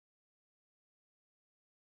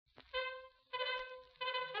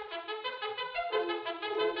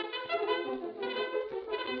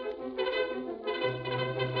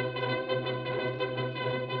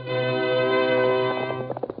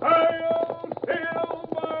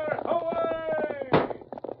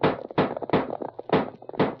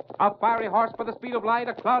A fiery horse by the speed of light,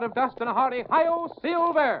 a cloud of dust, and a hearty hi-yo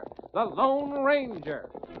Silver, the Lone Ranger.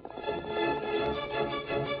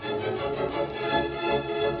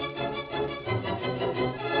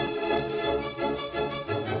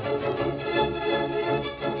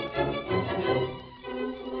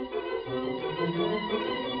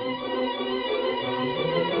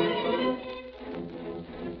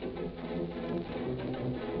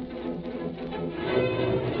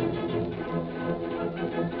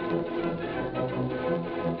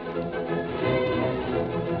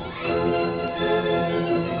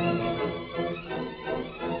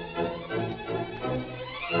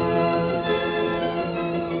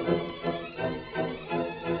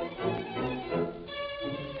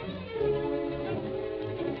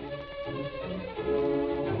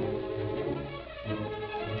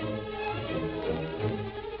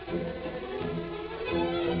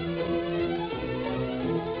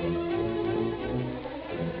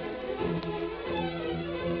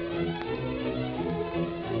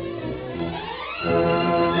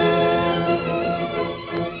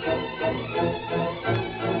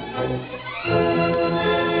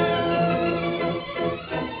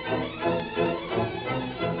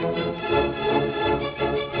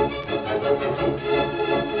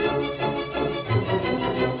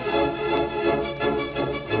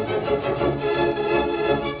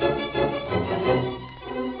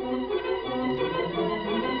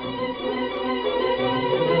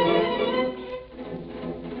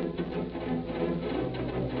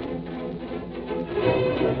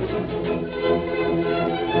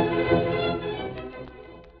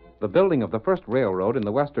 The building of the first railroad in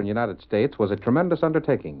the western United States was a tremendous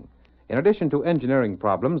undertaking. In addition to engineering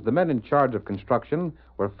problems, the men in charge of construction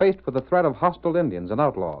were faced with the threat of hostile Indians and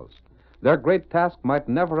outlaws. Their great task might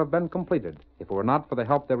never have been completed if it were not for the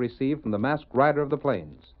help they received from the masked rider of the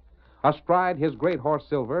plains. Astride his great horse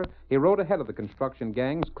Silver, he rode ahead of the construction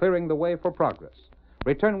gangs, clearing the way for progress.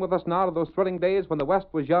 Return with us now to those thrilling days when the West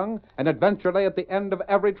was young and adventure lay at the end of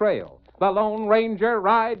every trail. The Lone Ranger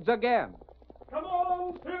rides again. Come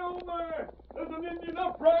on, Silver! There's an Indian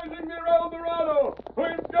uprising near El Dorado.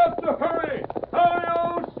 We've got to hurry.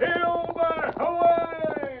 Hi-yo, Silver! Away!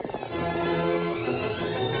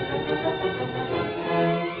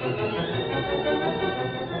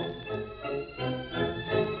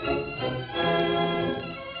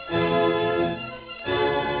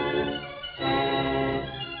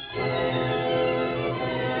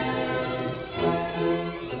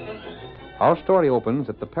 Our story opens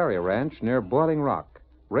at the Perry Ranch near Boiling Rock.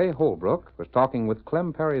 Ray Holbrook was talking with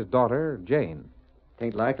Clem Perry's daughter, Jane.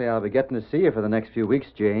 Tain't likely I'll be getting to see you for the next few weeks,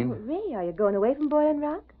 Jane. Well, Ray, are you going away from Boiling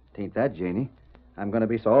Rock? Tain't that, Janie. I'm going to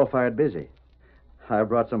be so all-fired busy. I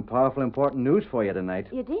brought some powerful important news for you tonight.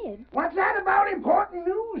 You did? What's that about important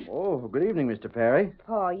news? Oh, good evening, Mr. Perry.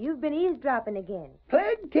 Paul, you've been eavesdropping again.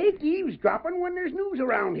 Plague take eavesdropping when there's news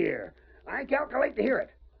around here. I calculate to hear it.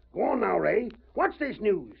 Go on now, Ray. What's this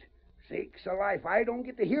news? Sakes alive, I don't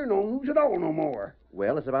get to hear no news at all no more.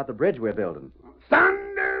 Well, it's about the bridge we're building.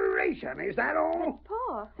 Thunderation, is that all?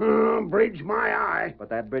 Paul. Bridge my eye. But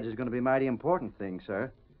that bridge is going to be a mighty important thing,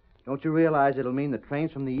 sir. Don't you realize it'll mean the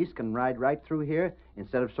trains from the east can ride right through here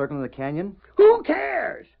instead of circling the canyon? Who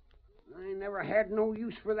cares? I never had no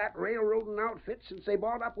use for that railroading outfit since they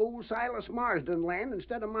bought up old Silas Marsden land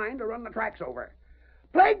instead of mine to run the tracks over.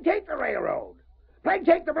 Plague take the railroad. Plague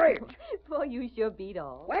take the bridge. Boy, you sure beat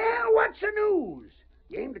all. Well, what's the news?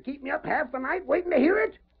 You aim to keep me up half the night waiting to hear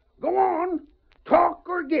it? Go on. Talk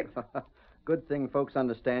or get. Good thing folks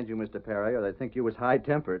understand you, Mr. Perry, or they'd think you was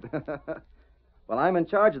high-tempered. Well, I'm in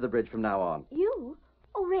charge of the bridge from now on. You?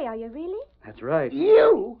 Oh, Ray, are you really? That's right.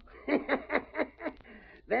 You?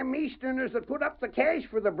 Them Easterners that put up the cash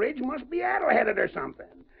for the bridge must be addle-headed or something.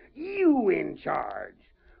 You in charge.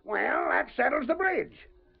 Well, that settles the bridge.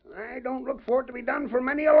 I don't look for it to be done for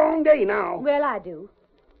many a long day now. Well, I do.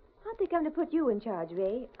 How'd they come to put you in charge,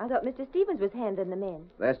 Ray? I thought Mr. Stevens was handling the men.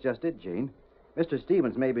 That's just it, Gene. Mr.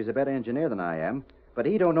 Stevens maybe is a better engineer than I am, but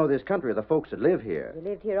he don't know this country or the folks that live here. You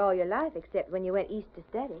lived here all your life, except when you went east to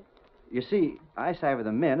study. You see, I side with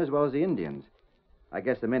the men as well as the Indians. I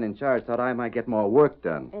guess the men in charge thought I might get more work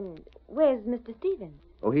done. And where's Mr. Stevens?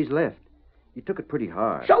 Oh, he's left. He took it pretty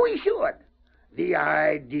hard. So he should. The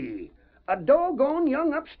idea. A doggone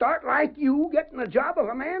young upstart like you getting the job of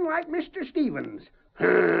a man like Mr. Stevens.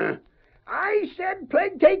 I said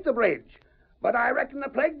plague take the bridge, but I reckon the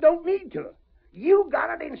plague don't need to. You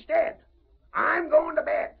got it instead. I'm going to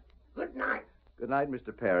bed. Good night. Good night,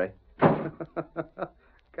 Mr. Perry.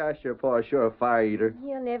 Gosh, your pa's sure a fire eater.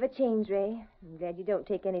 He'll never change, Ray. I'm glad you don't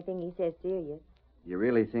take anything he says serious. You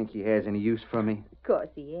really think he has any use for me? Of course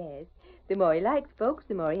he has. The more he likes folks,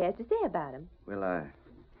 the more he has to say about them. Well, I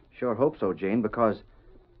sure hope so, Jane, because,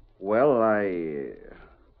 well,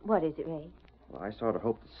 What is it, Ray? I sort of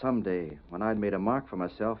hoped that someday, when I'd made a mark for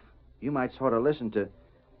myself, you might sort of listen to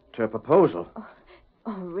a proposal.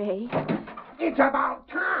 Oh, Ray. It's about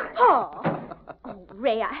time. Paul! Oh,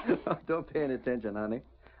 Ray, Don't pay any attention, honey.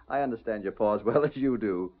 I understand your paw as well as you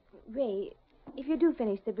do. Ray, if you do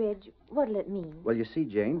finish the bridge, what'll it mean? Well, you see,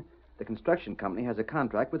 Jane, the construction company has a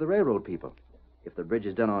contract with the railroad people. If the bridge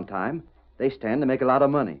is done on time, they stand to make a lot of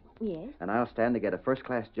money. Yes? And I'll stand to get a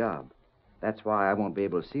first-class job. That's why I won't be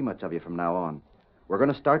able to see much of you from now on. We're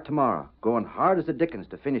going to start tomorrow, going hard as the dickens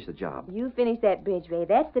to finish the job. You finish that bridge, Ray.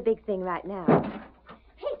 That's the big thing right now.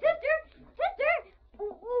 Hey, sister! Sister!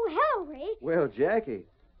 Oh, hello, Ray. Well, Jackie,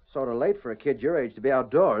 sort of late for a kid your age to be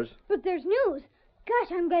outdoors. But there's news.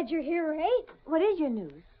 Gosh, I'm glad you're here, Ray. What is your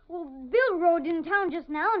news? Well, Bill rode in town just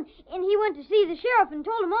now, and he went to see the sheriff and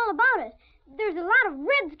told him all about it. There's a lot of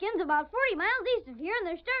redskins about 40 miles east of here, and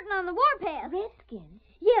they're starting on the warpath. Redskins?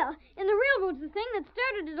 Yeah, and the railroad's the thing that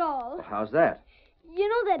started it all. Well, how's that? You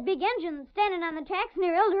know that big engine that's standing on the tracks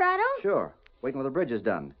near El Dorado? Sure. Wait till the bridge is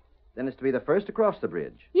done. Then it's to be the first to cross the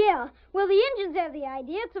bridge. Yeah, well, the engines have the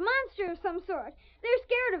idea. It's a monster of some sort. They're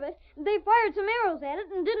scared of it. They fired some arrows at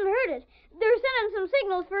it and didn't hurt it. They're sending some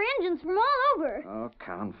signals for engines from all over. Oh,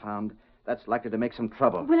 confound. That's likely to make some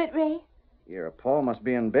trouble. Will it, Ray? Your Paul must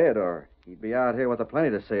be in bed, or he'd be out here with a plenty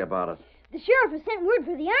to say about it. The sheriff has sent word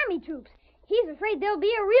for the army troops. He's afraid there'll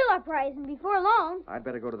be a real uprising before long. I'd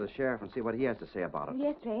better go to the sheriff and see what he has to say about it.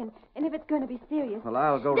 Yes, Ray, and if it's going to be serious. Well,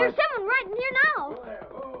 I'll go There's right... someone right in here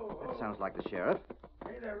now. That sounds like the sheriff.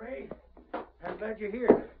 Hey there, Ray. I'm glad you're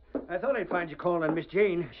here. I thought I'd find you calling on Miss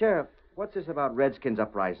Jane. Sheriff, what's this about Redskins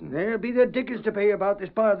uprising? There'll be the dickens to pay about this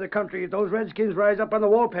part of the country if those redskins rise up on the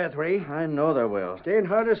warpath, Ray. I know there will. Staying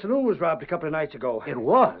Harder saloon was robbed a couple of nights ago. It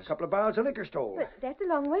was? A couple of barrels of liquor stole. But that's a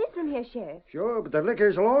long ways from here, Sheriff. Sure, but the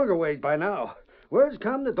liquor's a longer ways by now. Word's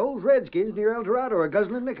come that those redskins near El Dorado are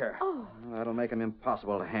guzzling liquor. Oh. Well, that'll make them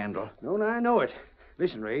impossible to handle. No, I know it.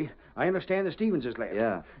 Listen, Ray, I understand the Stevens has left.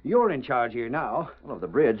 Yeah. You're in charge here now. Well, of the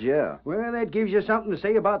bridge, yeah. Well, that gives you something to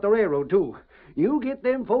say about the railroad, too. You get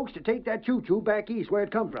them folks to take that choo-choo back east where it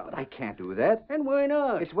come from. But I can't do that. And why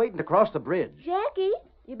not? It's waiting to cross the bridge. Jackie,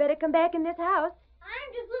 you better come back in this house.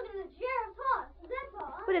 I'm just looking at the sheriff's horse. That's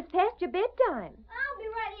all. But it's past your bedtime. I'll be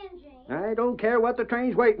right in, Jane. I don't care what the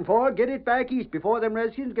train's waiting for. Get it back east before them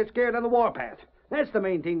redskins get scared on the warpath. That's the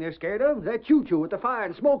main thing they're scared of, that choo-choo with the fire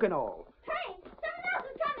and smoke and all. Hey, someone else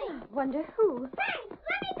is coming. Wonder who? Hey,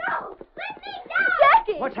 let me go. Let me go.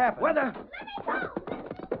 Jackie! What's happened? Weather! Let me go.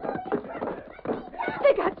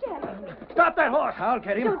 They got Jackie. Stop that horse! I'll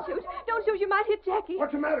get him. Don't shoot. Don't shoot. You might hit Jackie.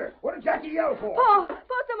 What's the matter? What did Jackie yell for? Paul,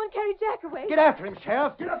 someone carried Jack away. Get after him,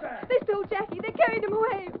 Sheriff. Get up there! They stole Jackie. They carried him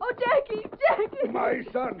away. Oh, Jackie! Jackie! My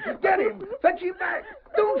son, get him! Fetch him back!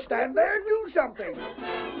 Don't stand there, do something!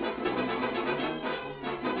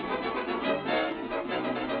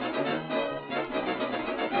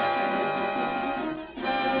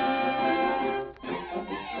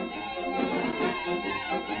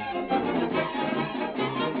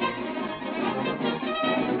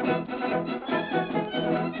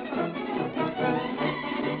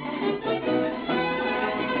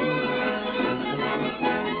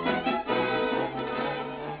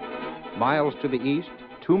 Miles to the east,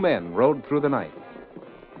 two men rode through the night.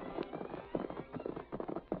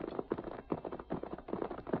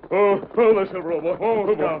 Oh, the silver robo. Oh,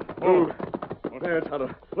 look down. Oh. There,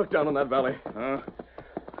 Tonto. Look down on that valley.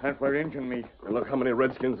 That's where Injun meet. And look how many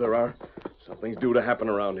redskins there are. Something's due to happen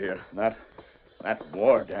around here. That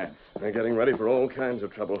war dance. They're getting ready for all kinds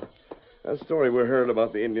of trouble. That story we heard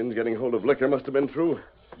about the Indians getting hold of liquor must have been true.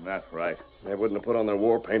 That's right. They wouldn't have put on their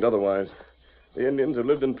war paint otherwise. The Indians have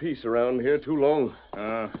lived in peace around here too long.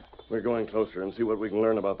 We're going closer and see what we can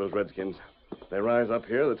learn about those redskins. If they rise up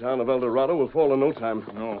here, the town of El Dorado will fall in no time.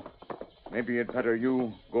 No. Maybe it's better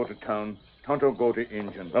you go to town. Tonto go to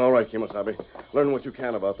Injun. All right, Kimosabe. Learn what you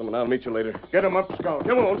can about them, and I'll meet you later. Get 'em up, Scout.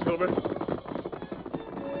 Come on, Silver.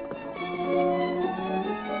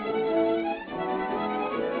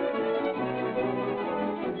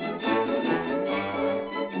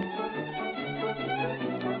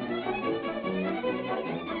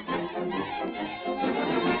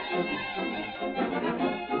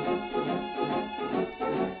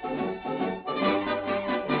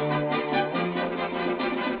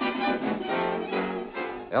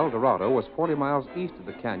 El Dorado was 40 miles east of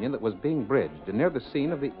the canyon that was being bridged and near the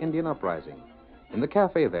scene of the Indian uprising. In the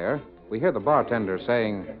cafe there, we hear the bartender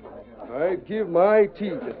saying, I'd give my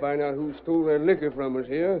teeth to find out who stole their liquor from us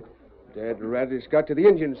here. That rat has got to the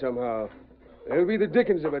Indians somehow. There'll be the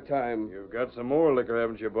dickens of a time. You've got some more liquor,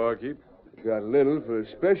 haven't you, barkeep? Got a little for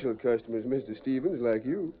special customers, Mr. Stevens, like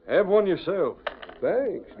you. Have one yourself.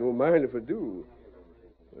 Thanks. Don't mind if I do.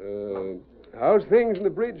 How's things in the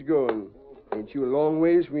bridge going? Ain't you a long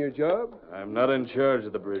ways from your job? I'm not in charge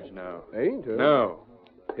of the bridge now. Ain't, huh? No.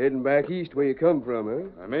 Heading back east where you come from,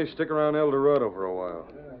 huh? I may stick around El Dorado for a while.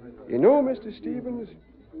 You know, Mr. Stevens,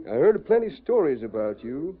 I heard plenty stories about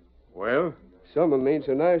you. Well? Some of them ain't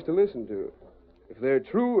so nice to listen to. If they're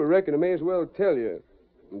true, I reckon I may as well tell you.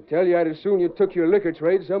 And tell you I'd as soon you took your liquor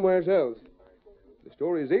trade somewhere else. If the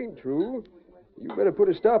stories ain't true, you better put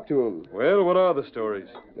a stop to 'em. Well, what are the stories?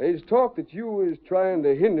 There's talk that you was trying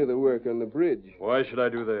to hinder the work on the bridge. Why should I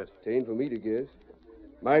do that? Tain't for me to guess.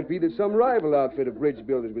 Might be that some rival outfit of bridge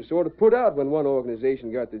builders was sort of put out when one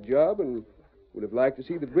organization got the job and would have liked to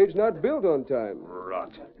see the bridge not built on time.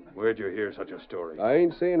 Rot. Where'd you hear such a story? I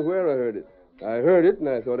ain't saying where I heard it. I heard it, and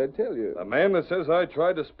I thought I'd tell you. The man that says I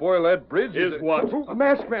tried to spoil that bridge Is what? A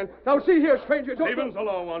masked man. Now, see here, stranger. Don't... Stevens, the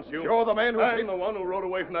law wants you. You're the man who... I'm the one who rode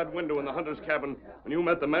away from that window in the hunter's cabin when you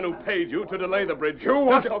met the men who paid you to delay the bridge. You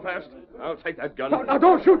want Not so fast. I'll take that gun. Now,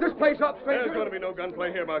 don't shoot this place up, stranger. There's going to be no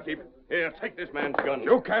gunplay here, barkeep. Here, take this man's gun.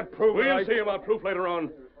 You can't prove it. We'll see about proof later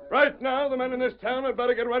on. Right now, the men in this town had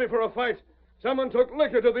better get ready for a fight. Someone took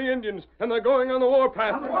liquor to the Indians, and they're going on the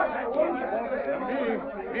warpath. Me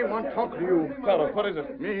want to talk to you. Fellow, what is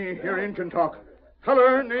it? Me hear Injun talk.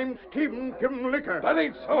 Feller named Stevens give him liquor. That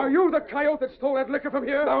ain't so. Are you the coyote that stole that liquor from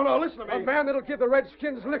here? No, listen to me. A man that'll give the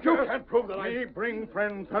Redskins liquor? You can't prove that Me bring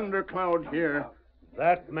friend Thundercloud here.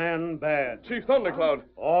 That man bad. Chief Thundercloud.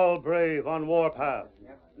 All brave on warpath.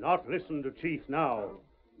 Not listen to chief now.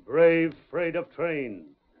 Brave, afraid of train.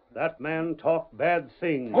 That man talk bad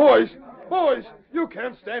things. Boys, you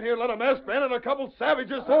can't stand here and let a masked man and a couple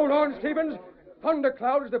savages... Hold on, Stevens.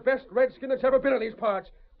 Thundercloud is the best redskin that's ever been in these parts.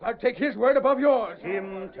 I'll take his word above yours.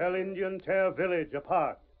 Him tell Indian tear village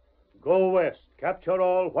apart. Go west, capture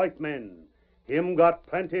all white men. Him got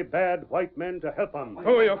plenty bad white men to help him.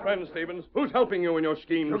 Who are your friends, Stevens? Who's helping you in your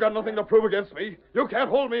schemes? You got nothing to prove against me. You can't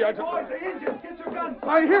hold me. Boys, the Indians, get your guns.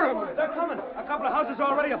 I hear him. They're coming. A couple of houses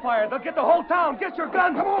already afire. They'll get the whole town. Get your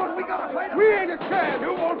guns. Come on, we gotta fight 'em. We ain't a chance.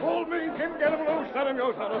 You won't hold me. Jim, get him loose. Let him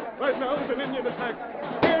go, Tonto. Right now, there's an Indian attack.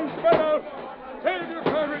 Men, spread out. Save your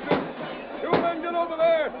cartridges. You men get over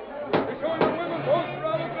there. Be sure your women don't are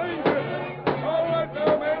out of danger. All right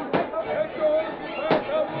now, men. Get your horses back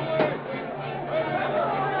out of the way.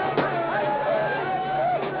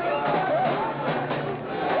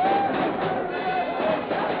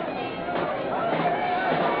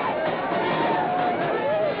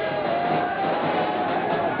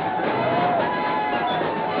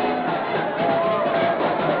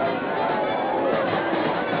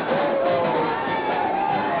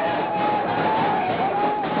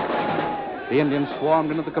 The Indians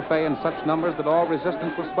swarmed into the cafe in such numbers that all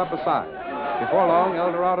resistance was swept aside. Before long,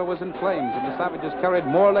 El Dorado was in flames, and the savages carried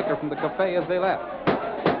more liquor from the cafe as they left.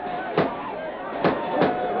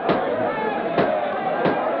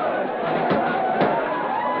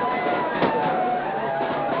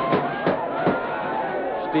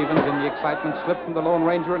 Stevens, in the excitement, slipped from the Lone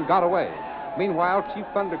Ranger and got away. Meanwhile, Chief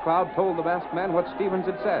Thundercloud told the masked man what Stevens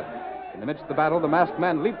had said. In the midst of the battle, the masked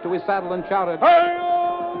man leaped to his saddle and shouted,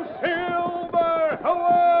 Hail, Silver!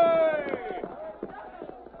 Away!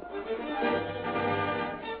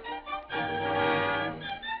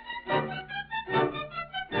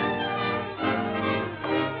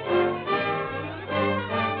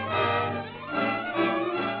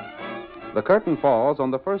 The curtain falls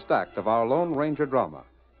on the first act of our Lone Ranger drama.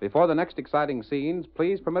 Before the next exciting scenes,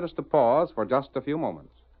 please permit us to pause for just a few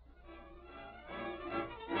moments.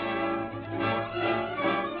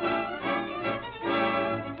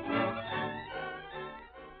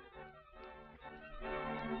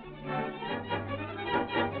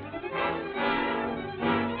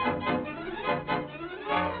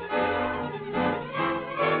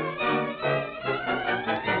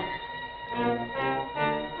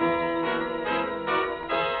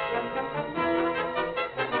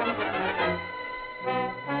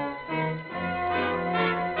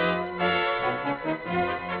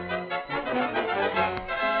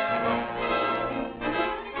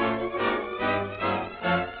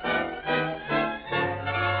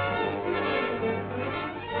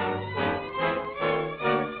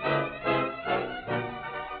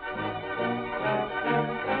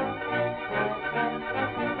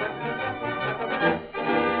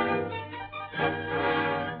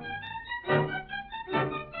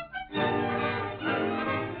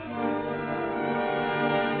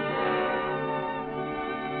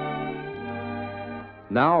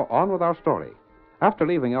 Now, on with our story. After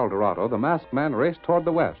leaving El Dorado, the masked man raced toward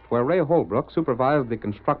the west, where Ray Holbrook supervised the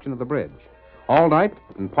construction of the bridge. All night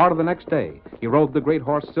and part of the next day, he rode the great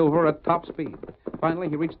horse Silver at top speed. Finally,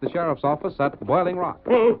 he reached the sheriff's office at Boiling Rock.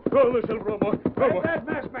 Whoa, go the Silver, boy. Go, That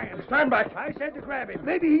masked man. Stand back. I said to grab him.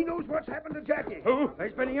 Maybe he knows what's happened to Jackie. Who?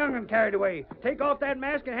 There's been a young'un carried away. Take off that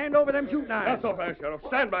mask and hand over them shooting That's irons. so fast, Sheriff.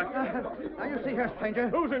 Stand back. Now, you see here, stranger.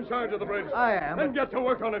 Who's in charge of the bridge? I am. Then get to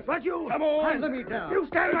work on it. But you... Come on. Hey, let me down. You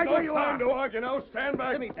stand right There's where no you are. time to argue now. Stand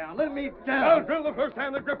back. Let me down. Let me I'll down. drill the first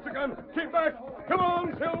hand that grips the gun. Keep back. Come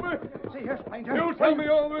on, Silver. See here, stranger. You tell me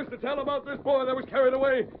all there is to tell about this boy that was carried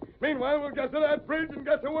away. Meanwhile, we'll get to that bridge and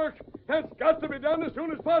get to work. That's got to be done as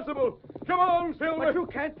soon as possible. Come on, Silver. But you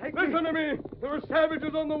can't take me. Listen to me. There are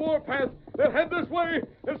savages on the warpath. They'll head this way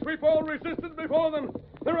and sweep all resistance before them.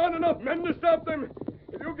 There aren't enough men to stop them.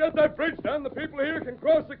 If you get that bridge done, the people here can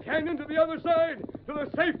cross the canyon to the other side, to the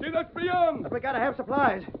safety that's beyond. But we gotta have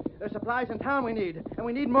supplies. There's supplies in town we need, and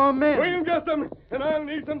we need more men. We'll get them, and I'll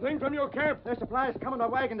need some things from your camp. There's supplies coming by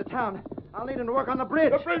wagon to town. I'll need them to work on the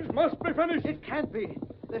bridge. The bridge must be finished. It can't be.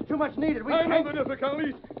 There's too much needed. We I know can't... the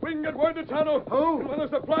difficulties. We can get word to Tonto. Who? And when the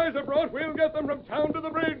supplies are brought, we'll get them from town to the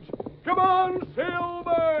bridge. Come on,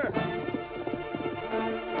 Silver!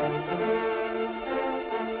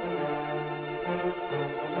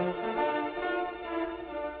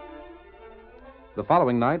 The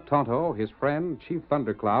following night, Tonto, his friend, Chief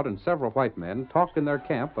Thundercloud, and several white men talked in their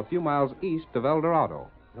camp a few miles east of El Dorado.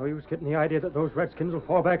 No use getting the idea that those redskins will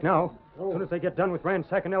fall back now. As soon as they get done with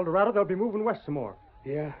ransacking El Dorado, they'll be moving west some more.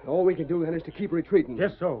 Yeah, all we can do then is to keep retreating.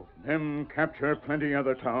 Just so. Them capture plenty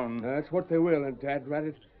other town. That's what they will, and dad rat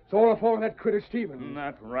it. It's all a fault of that critter Stevens.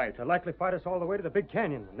 Not right. They'll likely fight us all the way to the big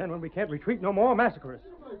canyon, and then when we can't retreat no more, massacre us.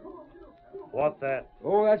 What that?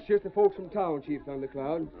 Oh, that's just the folks from town, Chief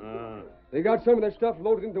Thundercloud. They got some of their stuff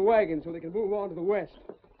loaded into wagons so they can move on to the west.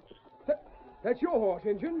 That's your horse,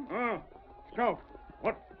 Injun. Scout,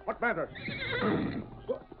 what matter?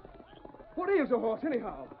 What is a horse,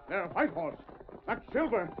 anyhow? They're a white horse. That's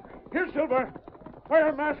Silver. Here's Silver.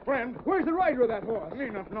 Where, masked friend? Where's the rider of that horse? Me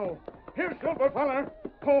not know. Here's Silver, feller.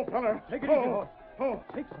 Oh, feller. Take it oh. easy, horse. Oh.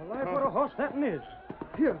 Takes a live what a horse that one is.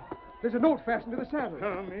 Here, there's a note fastened to the saddle.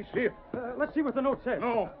 Me see it. Let's see what the note says.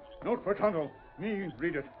 No, note for Tonto. Me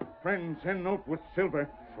read it. Friend send note with Silver.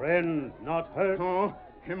 Friend not hurt. Oh,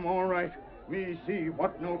 him all right. Me see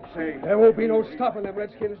what note say. There won't be no stopping them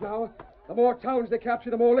redskins now. The more towns they capture,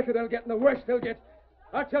 the more liquor they'll get, and the worse they'll get.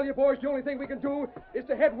 I tell you, boys, the only thing we can do is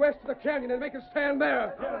to head west to the canyon and make a stand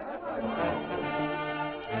there.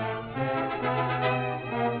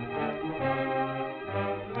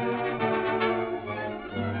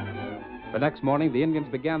 The next morning, the Indians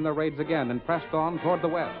began their raids again and pressed on toward the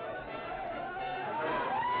west.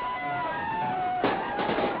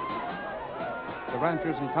 The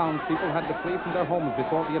ranchers and townspeople had to flee from their homes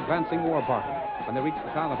before the advancing war party. When they reached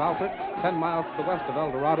the town of Alfred, 10 miles to the west of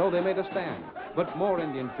El Dorado, they made a stand. But more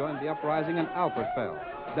Indians joined the uprising and Alfred fell.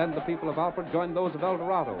 Then the people of Alfred joined those of El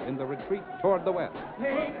Dorado in the retreat toward the west.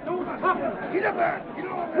 Hey, no stopping. Get up there. Get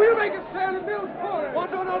over there. We'll make a stand at Mill's Corner. One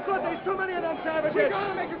don't know good. There's too many of them savages. We're going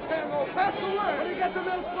to make a stand, though. Pass the word. When you get to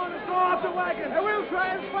Mill's Corner, throw off the wagon. And we'll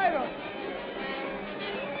try and fight them.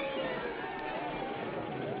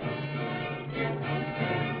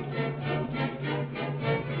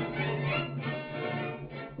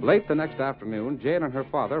 Late the next afternoon, Jane and her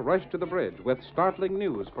father rushed to the bridge with startling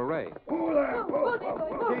news for Ray.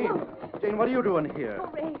 Jane, what are you doing here? Oh,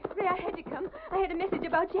 Ray, I had to come. I had a message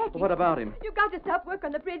about Jackie. What about him? You got to stop work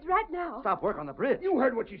on the bridge right now. Stop work on the bridge. You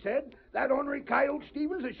heard what she said. That ornery coyote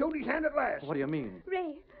Stevens has showed his hand at last. What do you mean?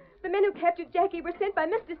 Ray, the men who captured Jackie were sent by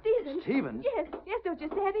Mr. Stevens. Stevens? Yes, don't you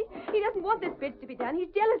savvy? He doesn't want this bridge to be done. He's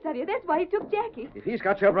jealous of you. That's why he took Jackie. If he's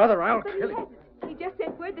got your brother, I'll But kill he him. hasn't. He just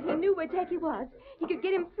sent word that he knew where Jackie was. He could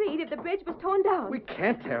get him freed if the bridge was torn down. We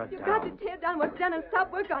can't tear it You've down. got to tear down what's done and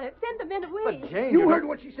stop work on it. Send the men away. But Jane, You heard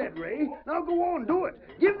what she said, Ray. Now go on, do it.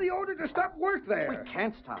 Give the order to stop work there. We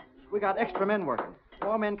can't stop. We got extra men working.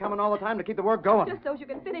 More men coming all the time to keep the work going. Just so you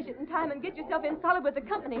can finish it in time and get yourself in solid with the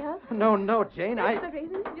company, huh? No, Jane, That's the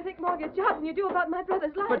reason. You think more of your job than you do about my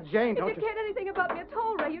brother's life. But, Jane, if don't you you- cared anything about me at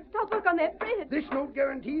all, Ray, you'd stop work on that bridge. This note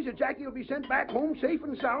guarantees that Jackie will be sent back home safe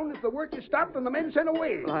and sound if the work is stopped and the men sent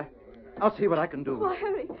away. I'll see what I can do. Well,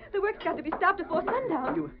 hurry. The work's got to be stopped before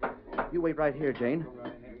sundown. You wait right here, Jane.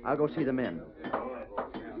 I'll go see the men.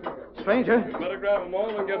 Stranger. You better grab them all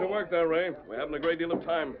and get to work there, Ray. We haven't a great deal of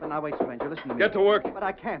time. Well, now, wait, stranger. Listen to me. Get to work. But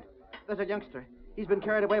I can't. There's a youngster. He's been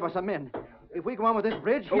carried away by some men. If we go on with this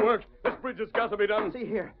bridge... To work. This bridge has got to be done. See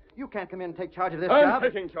here. You can't come in and take charge of this I'm job.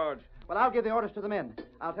 taking charge. Well, I'll give the orders to the men.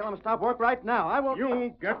 I'll tell them to stop work right now. I won't...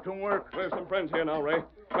 You get to work. There's some friends here now, Ray.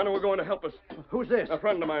 Men who are going to help us. Who's this? A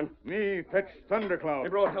friend of mine. Me fetch Thundercloud. He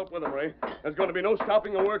brought help with him, Ray. There's going to be no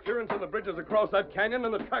stopping the work here until the bridge is across that canyon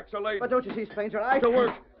and the tracks are laid. But don't you see, stranger, To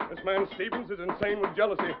work. This man Stevens is insane with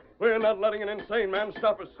jealousy. We're not letting an insane man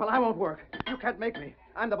stop us. Well, I won't work. You can't make me.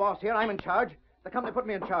 I'm the boss here. I'm in charge. The company put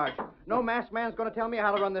me in charge. No masked man's going to tell me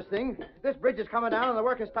how to run this thing. This bridge is coming down and the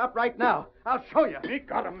work is stopped right now. I'll show you. Me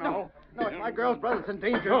got him now. No, it's my girl's brother's in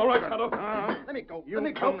danger. All right, Tonto. Let me go. You Let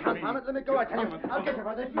me go, come to me. confound it. Let me go, I tell you. I'll get you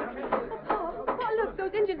for this. Oh, look,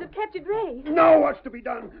 those Indians have captured Ray. Now what's to be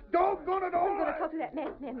done? Doggone it I'm all. going to talk to that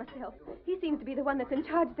masked man myself. He seems to be the one that's in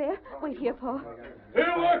charge there. Wait here, Paul.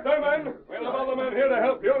 Here, work there, men. We'll have other men here to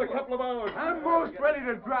help you in a couple of hours. I'm most ready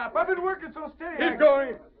to drop. I've been working so steady. Keep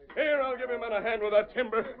going. Here, I'll give him a hand with that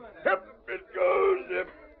timber. Up it goes. Up.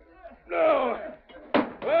 Now,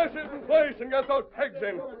 lash it in place and get those pegs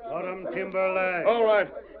in. Let 'em timber lash. All right.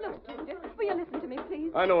 Look, stranger, will you listen to me,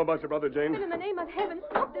 please? I know about your brother, Jane. Then in the name of heaven,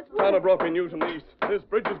 stop this Tana work. brought me news from the east. This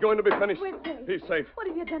bridge is going to be finished. Where's Ray? He's safe. What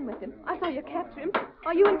have you done with him? I saw you capture him.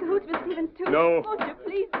 Are you in cahoots with Stevens, too? No. Won't you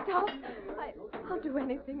please stop? I'll do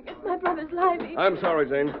anything. It's my brother's life. I'm sorry,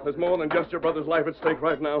 Jane. There's more than just your brother's life at stake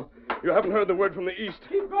right now. You haven't heard the word from the east.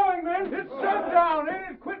 Keep going, men. It's sundown.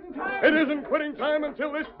 Ain't it quitting time? It isn't quitting time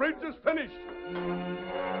until this bridge is finished.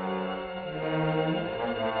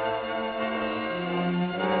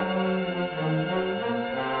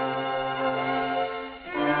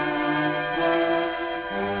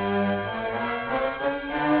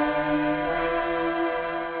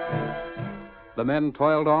 The men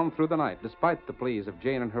toiled on through the night, despite the pleas of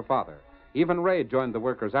Jane and her father. Even Ray joined the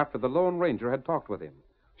workers after the Lone Ranger had talked with him.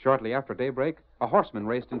 Shortly after daybreak, a horseman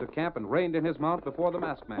raced into camp and reined in his mount before the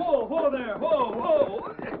masked man. Whoa there.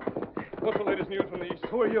 Whoa. What's the latest news from the east?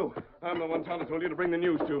 Who are you? I'm the one Tonto told you to bring the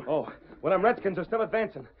news to. Oh, well, them Redskins are still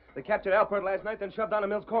advancing. They captured Alpert last night, then shoved down the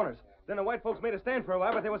mill's corners. Then the white folks made a stand for a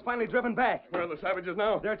while, but they was finally driven back. Where are the savages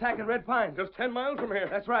now? They're attacking Red Pine. Just 10 miles from here.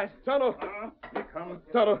 That's right. Tonto. Me come.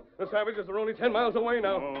 Tonto, the savages are only 10 miles away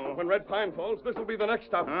now. When Red Pine falls, this will be the next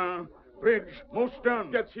stop. Bridge, most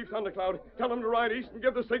done. Get Chief Thundercloud. Tell him to ride east and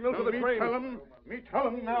give the signal for the train. Me tell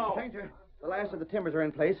him now. Stranger, the last of the timbers are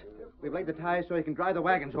in place. We've laid the ties so he can drive the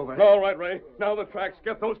wagons over. All right, Ray. Now the tracks.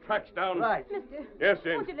 Get those tracks down. Right. Mister. Yes,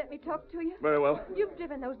 Jane. Won't you let me talk to you? Very well. You've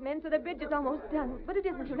driven those men, so the bridge is almost done. But it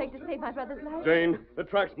isn't too late to save my brother's life. Jane, the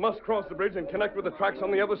tracks must cross the bridge and connect with the tracks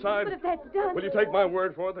on the other side. But if that's done... Will you take my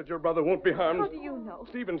word for it that your brother won't be harmed? How do you know?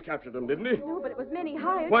 Stevens captured them, didn't he? No, but it was men he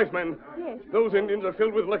hired. White men. Yes. Those Indians are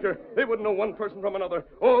filled with liquor. They wouldn't know one person from another.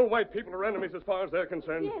 All white people are enemies as far as they're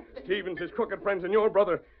concerned. Yes, but... Stevens, his crooked friends, and your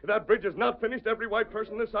brother. If that bridge is not finished, every white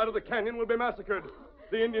person this side of the canyon will be massacred.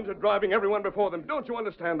 The Indians are driving everyone before them. Don't you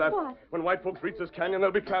understand that? What? When white folks reach this canyon,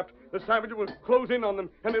 they'll be trapped. The savages will close in on them,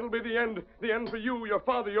 and it'll be the end. The end for you, your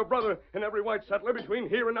father, your brother, and every white settler between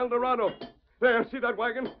here and El Dorado. There, see that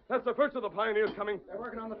wagon? That's the first of the pioneers coming. They're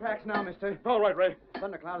working on the tracks now, mister. All right, Ray.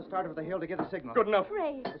 Thundercloud has started for the hill to give the signal. Good enough.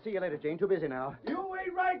 Ray. See you later, Jane. Too busy now. You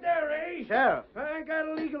wait right there, eh? Sheriff. I got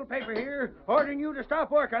a legal paper here ordering you to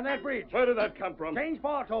stop work on that bridge. Where did that come from? Jane's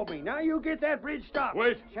pa told me. Now you get that bridge stopped.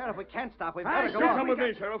 Wait. Sheriff, we can't stop. We've I got to go sure on. Come with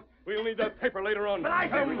me, Sheriff. We'll need that paper later on. But I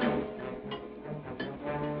Come.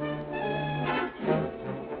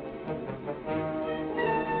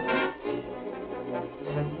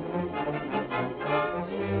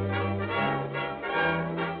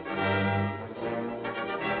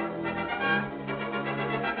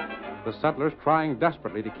 The settlers, trying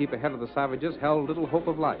desperately to keep ahead of the savages, held little hope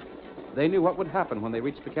of life. They knew what would happen when they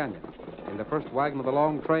reached the canyon. In the first wagon of the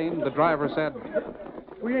long train, the driver said,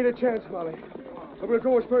 We ain't a chance, Molly. But we'll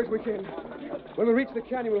go as far as we can. When we reach the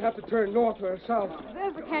canyon, we'll have to turn north or south.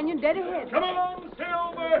 There's the canyon dead ahead. Come along,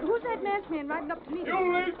 Silver! Who's that masked man riding up to meet us?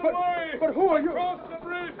 You lead the way! But who are you? Cross the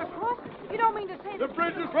bridge! Across? You don't mean to say The that...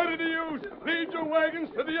 bridge is ready to use. Lead your wagons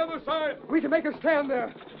to the other side. We can make a stand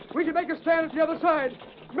there. We can make a stand at the other side.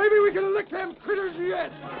 Maybe we can lick them critters yet.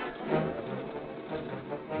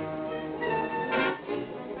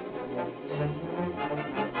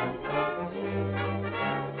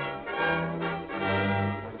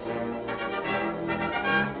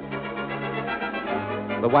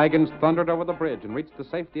 The wagons thundered over the bridge and reached the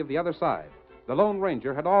safety of the other side. The Lone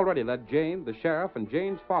Ranger had already led Jane, the sheriff, and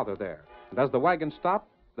Jane's father there. And as the wagon stopped,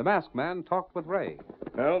 the masked man talked with Ray.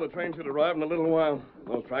 Well, the train should arrive in a little while.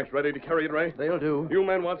 Those tracks ready to carry it, Ray? They'll do. You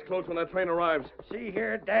men watch close when that train arrives. See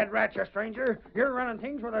here, Dad Ratcher, stranger. You're running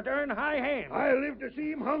things with a darn high hand. I live to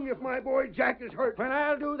see him hung if my boy Jack is hurt. When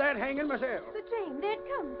I'll do that hanging myself. The train, there it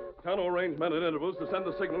comes. Tonto arranged men at intervals to send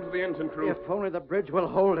the signal to the engine crew. If only the bridge will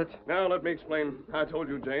hold it. Now, let me explain. I told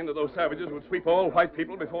you, Jane, that those savages would sweep all white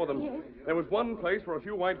people before them. Yes. There was one place where a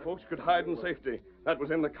few white folks could hide in safety. That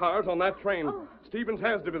was in the cars on that train. Oh. Stevens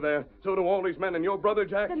has to be there. So do all these men and your brother,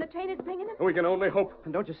 Jack. Then the train is bringing them? We can only hope.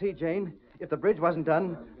 And don't you see, Jane? If the bridge wasn't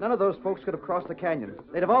done, none of those folks could have crossed the canyon.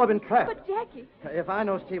 They'd have all been trapped. But, Jackie... If I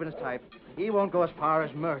know Stevens' type, he won't go as far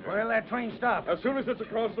as murder. Well, that train stopped. As soon as it's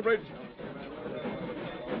across the bridge.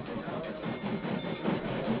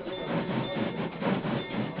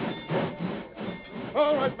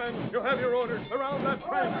 All right, men. You have your orders. Around that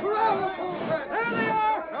train. There they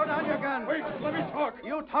are! Throw down your gun. Wait, let me talk.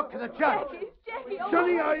 You talk to the judge. Jackie, oh...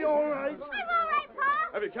 Sonny, are you all right? I'm all right,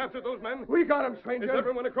 Pa. Have you captured those men? We got him, Is stranger.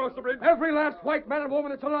 everyone across the bridge? Every last white man and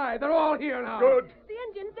woman that's alive. They're all here now. Good. The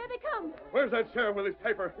engines, there they come. Where's that sheriff with his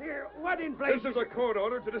paper? Here, what in place? This is a court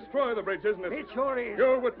order to destroy the bridge, isn't it? It sure is.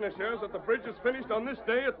 Your witness, Sheriff, that the bridge is finished on this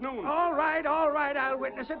day at noon. All right, I'll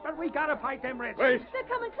witness it, but we gotta fight them Reds. Wait. They're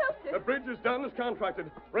coming closer. The bridge is done as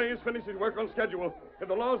contracted. Ray has finished his work on schedule. If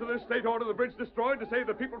the laws of this state order the bridge destroyed to save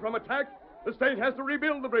the people from attack, the state has to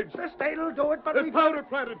rebuild the bridge. The state'll do it, but There's powder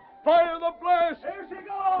planted. Fire the blast! There she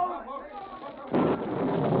goes!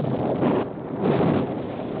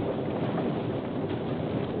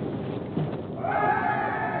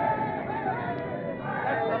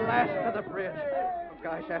 That's the last of the bridge. Oh,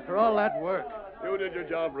 gosh, after all that work. You did your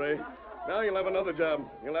job, Ray. Now you'll have another job.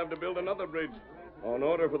 You'll have to build another bridge. On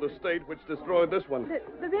order for the state which destroyed this one.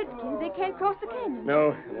 The Redskins, they can't cross the canyon.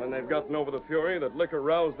 No, and when they've gotten over the fury that liquor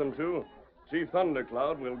roused them to, Chief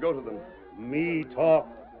Thundercloud will go to them. Me talk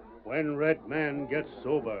when Red Man gets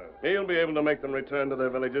sober. He'll be able to make them return to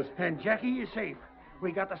their villages. And Jackie is safe.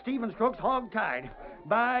 We got the Stevens crooks hog-tied.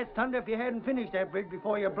 By thunder, if you hadn't finished that bridge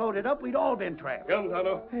before you blowed it up, we'd all been trapped. Come,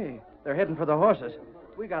 Tonto. Hey, they're heading for the horses.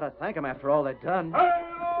 We gotta thank them after all they've done.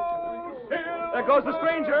 There goes the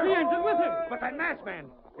stranger. The engine with him. But that masked man,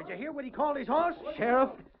 did you hear what he called his horse? Sheriff,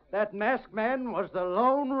 that masked man was the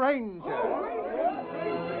Lone Ranger.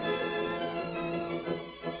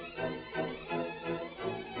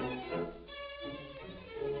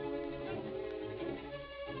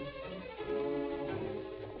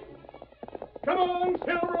 Come on,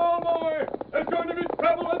 Silver, old boy. There's going to be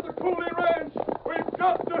trouble at the Cooley Ranch. We've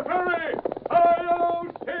got to hurry. Hi-yo,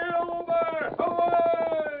 Silver!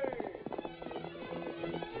 Away!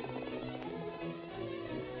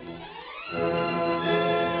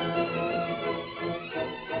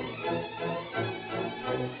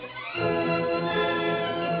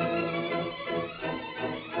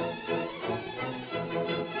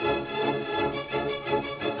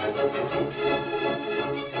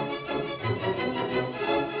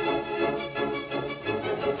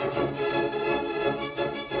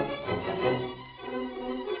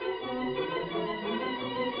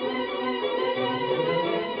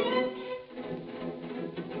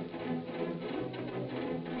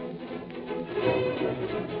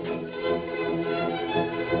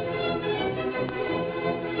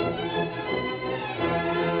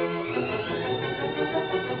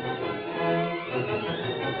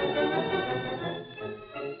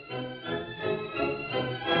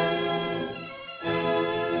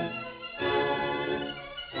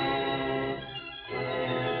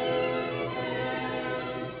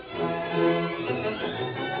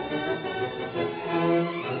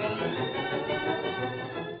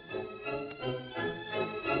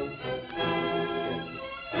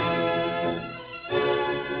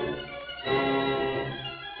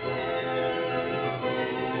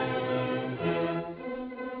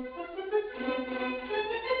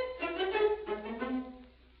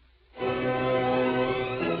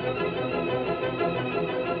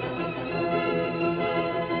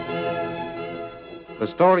 The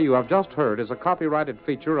story you have just heard is a copyrighted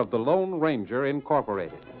feature of the Lone Ranger,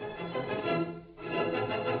 Incorporated.